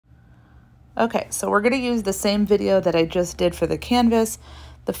Okay, so we're going to use the same video that I just did for the canvas.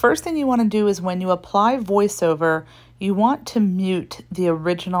 The first thing you want to do is when you apply voiceover, you want to mute the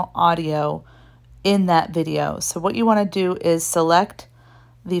original audio in that video. So what you want to do is select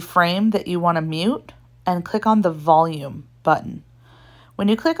the frame that you want to mute and click on the volume button. When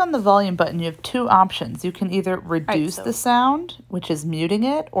you click on the volume button, you have two options. You can either reduce the sound, which is muting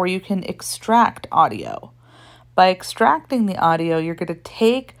it, or you can extract audio. By extracting the audio, you're going to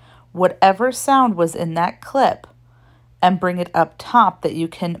take whatever sound was in that clip and bring it up top that you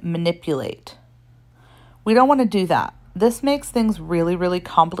can manipulate. We don't want to do that. This makes things really, really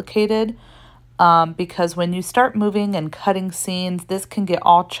complicated because when you start moving and cutting scenes, this can get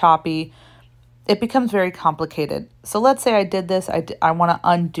all choppy. It becomes very complicated. So let's say I did this, I want to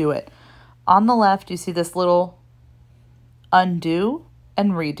undo it. On the left, you see this little undo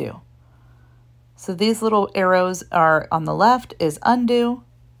and redo. So these little arrows are on the left is undo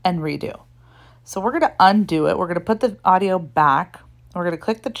and redo. So we're going to undo it. We're going to put the audio back. We're going to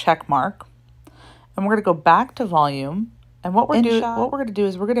click the check mark and we're going to go back to volume. And what we're going to do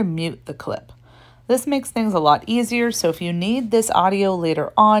is we're going to mute the clip. This makes things a lot easier. So if you need this audio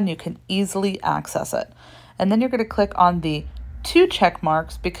later on, you can easily access it. And then you're going to click on the two check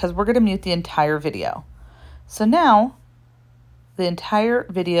marks because we're going to mute the entire video. So now the entire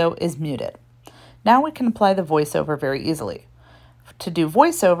video is muted. Now we can apply the voiceover very easily. To do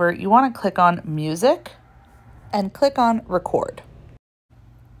voiceover, you want to click on music and click on record.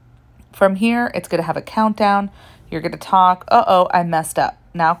 From here, it's going to have a countdown. You're going to talk, uh-oh, I messed up.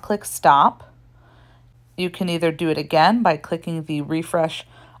 Now click stop. You can either do it again by clicking the refresh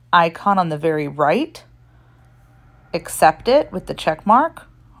icon on the very right, accept it with the check mark,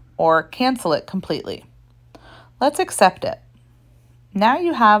 or cancel it completely. Let's accept it. Now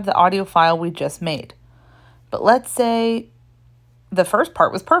you have the audio file we just made. But let's say the first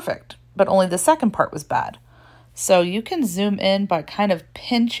part was perfect, but only the second part was bad. So you can zoom in by kind of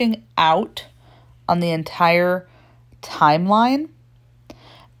pinching out on the entire timeline.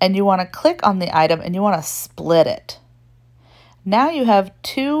 And you want to click on the item and you want to split it. Now you have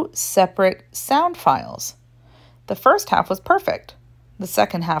two separate sound files. The first half was perfect. The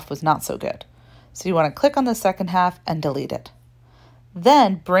second half was not so good. So you want to click on the second half and delete it.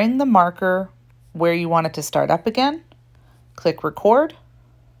 Then bring the marker where you want it to start up again. Click record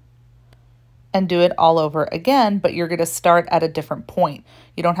and do it all over again, but you're going to start at a different point.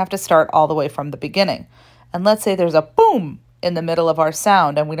 You don't have to start all the way from the beginning. And let's say there's a boom in the middle of our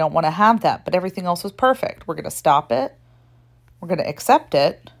sound and we don't want to have that, but everything else was perfect. We're going to stop it. We're going to accept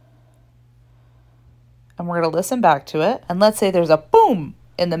it. And we're going to listen back to it. And let's say there's a boom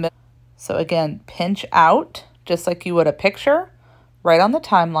in the middle. So again, pinch out just like you would a picture right on the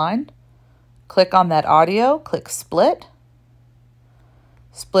timeline. Click on that audio, click split.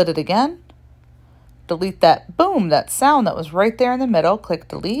 Split it again. Delete that boom, that sound that was right there in the middle. Click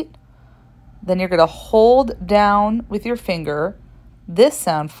delete. Then you're going to hold down with your finger this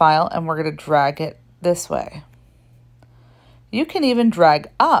sound file and we're going to drag it this way. You can even drag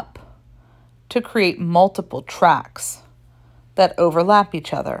up to create multiple tracks that overlap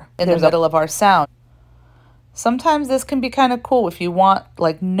each other in the middle of our sound. Sometimes this can be kind of cool if you want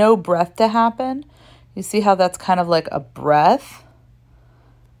like no breath to happen. You see how that's kind of like a breath?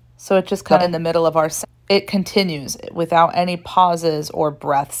 So it just kind of in the middle of our sound. It continues without any pauses or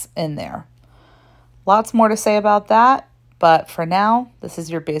breaths in there. Lots more to say about that, but for now, this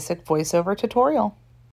is your basic voiceover tutorial.